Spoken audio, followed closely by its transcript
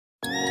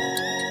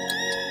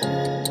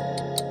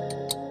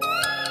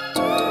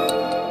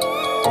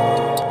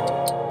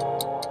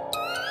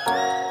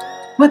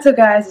What's up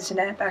guys, it's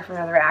Jeanette back for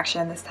another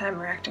reaction. This time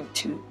reacting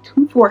to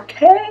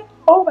Tupokeii.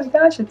 Oh my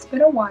gosh, it's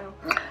been a while.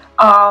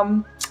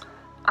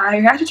 I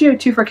reacted to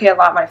Tupokeii a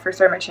lot when I first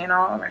started my channel.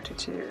 I reacted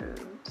to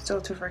still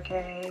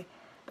Tupokeii.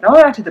 But I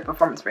only reacted to the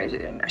performance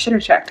version. I should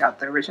have checked out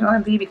the original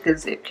MV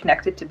because it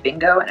connected to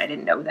Bingo and I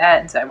didn't know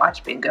that, and so I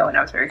watched Bingo and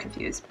I was very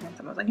confused. And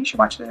someone was like, you should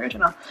watch the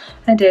original.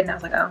 And I did, and I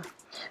was like, oh.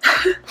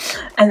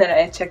 And then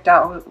I checked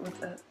out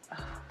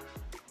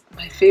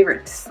my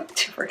favorite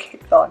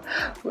Tupokeii song,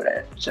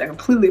 which I'm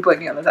completely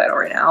blanking on the title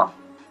right now.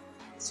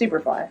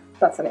 Superfly,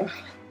 that's the name.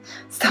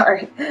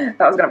 Sorry, that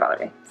was gonna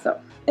bother me. So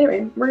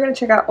anyway, we're gonna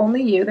check out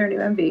Only You, their new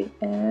MV,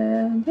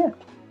 and yeah.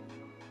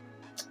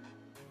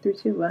 3,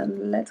 2,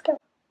 1, let's go.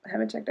 I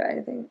haven't checked out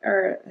anything,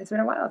 or it's been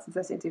a while since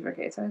I've seen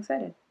Tupokeii, so I'm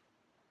excited.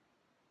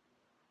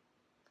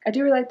 I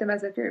do really like them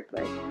as a group.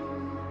 Like,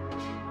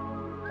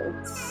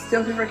 it's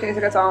still Tupokeii is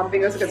a good song,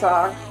 Bingo's a good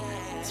song,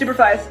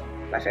 Superfly's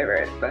my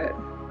favorite, but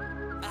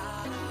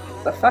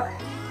the fuck?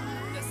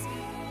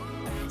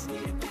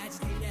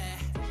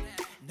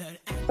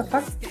 The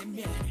fuck?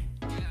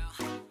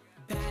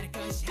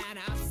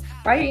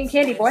 Why are you eating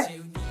candy, boy?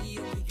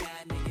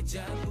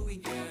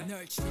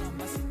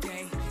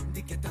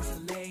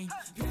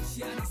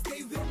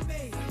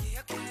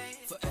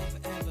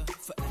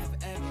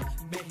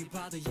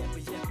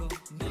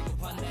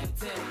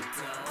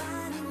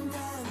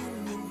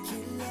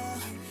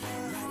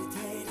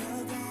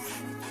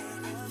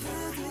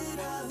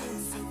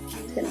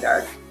 It's getting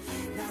dark.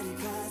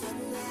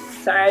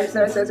 Sorry, I just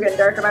noticed it was getting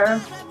dark in my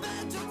room.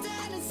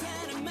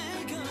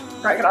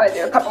 Probably can only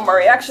do a couple more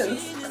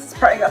reactions. It's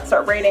probably gonna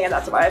start raining and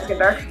that's why it's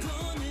getting dark.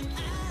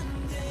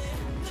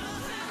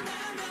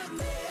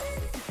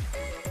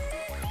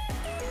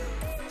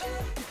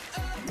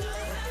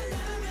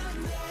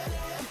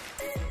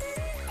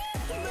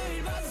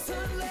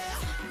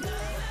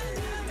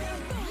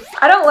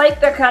 I don't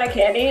like that kind of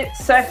candy,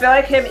 so I feel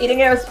like him eating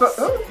it was supposed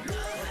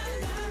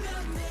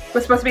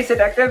to be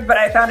seductive, but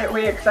I found it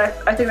weird because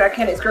I think that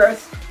candy's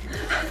gross.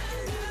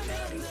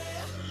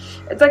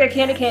 It's like a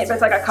candy cane, but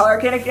it's like a color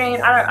candy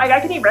cane. I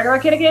can eat regular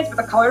candy canes, but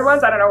the colored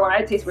ones, I don't know why,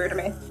 it tastes weird to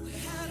me.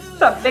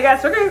 It's a big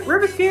ass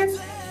Rubik's Cube.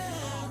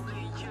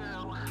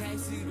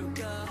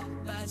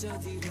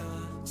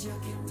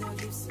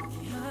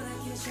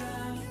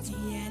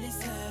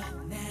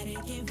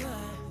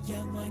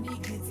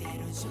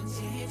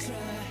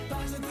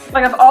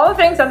 Like, of all the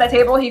things on the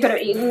table he could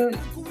have eaten,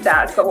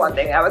 that's the one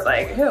thing I was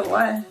like, ew,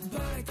 what?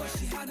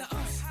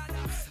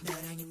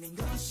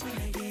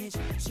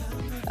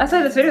 I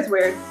said this video's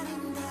weird.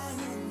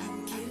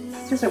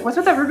 Seriously, what's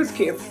with that Rubik's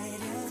Cube?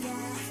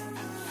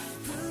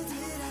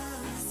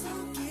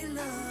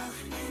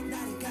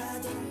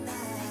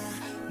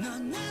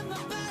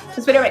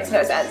 This video makes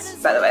no sense,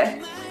 by the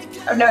way.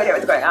 I have no idea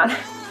what's going on.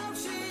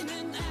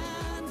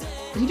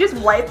 Did he just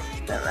wipe?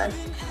 Never mind.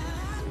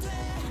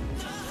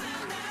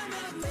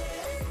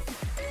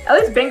 At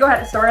least Bingo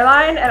had a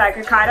storyline and I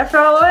could kind of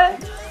follow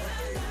it.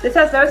 This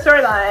has no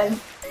storyline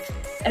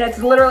and it's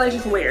literally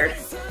just weird.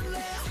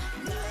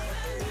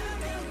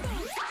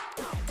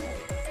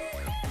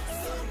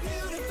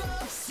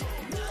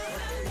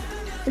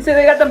 So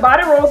they got the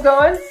body rolls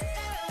going.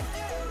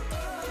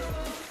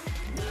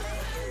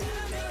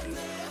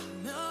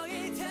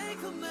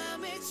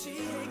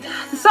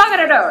 The song, I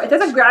don't know, it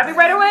doesn't grab me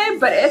right away,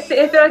 but I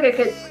feel like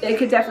it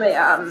could definitely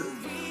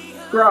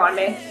grow on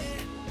me.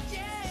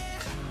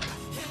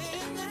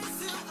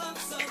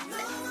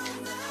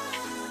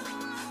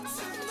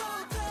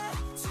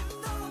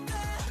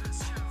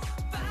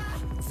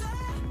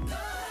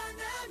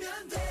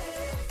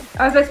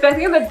 I was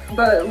expecting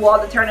the wall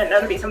to turn and there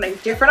to be something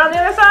different on the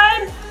other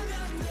side,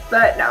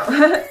 but no.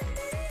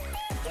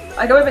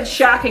 Like, it would have been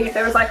shocking if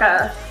there was like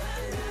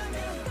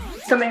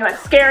something like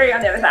scary on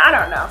the other side.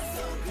 I don't know.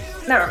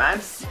 Never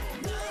mind.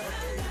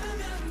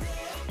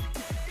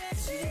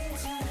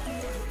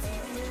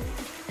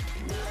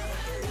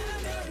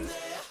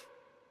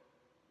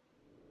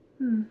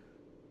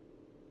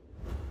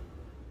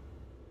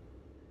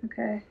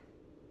 Okay.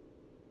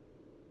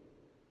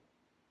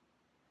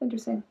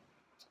 Interesting.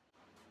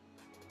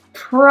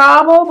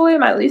 Probably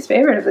my least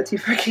favorite of the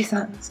Tupokeii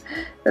songs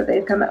that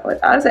they've come out with.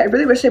 Honestly, I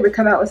really wish they would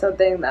come out with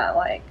something that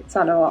like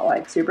sounded a lot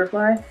like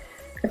Superfly.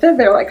 I feel like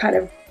they're like kind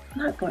of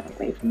not going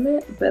away from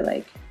it, but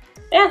like,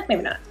 yeah,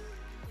 maybe not.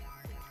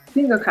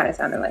 Bingo kind of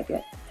sounded like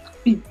it.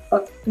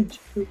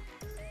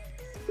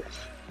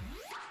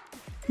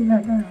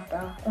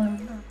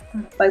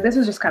 Like, this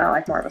was just kind of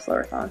like more of a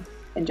slower song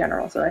in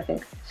general, so I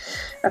think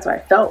that's why I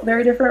felt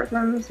very different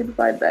from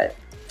Superfly, but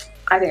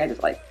I think I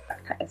just like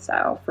that kind of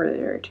style for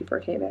their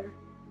Tupokeii better.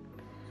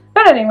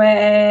 But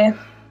anyway,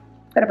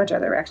 got a bunch of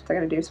other reactions I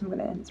gotta do, so I'm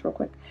gonna end this real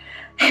quick.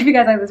 If you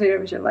guys like this video,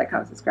 be sure to like,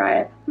 comment,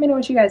 subscribe. Let me know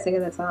what you guys think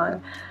of this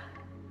song.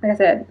 Like I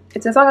said,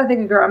 it's a song I think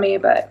would grow on me,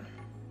 but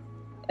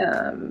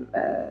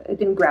it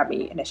didn't grab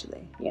me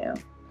initially, you know,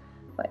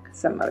 like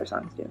some other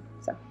songs do.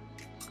 So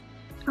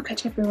I'll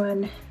catch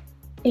everyone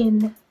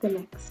in the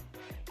next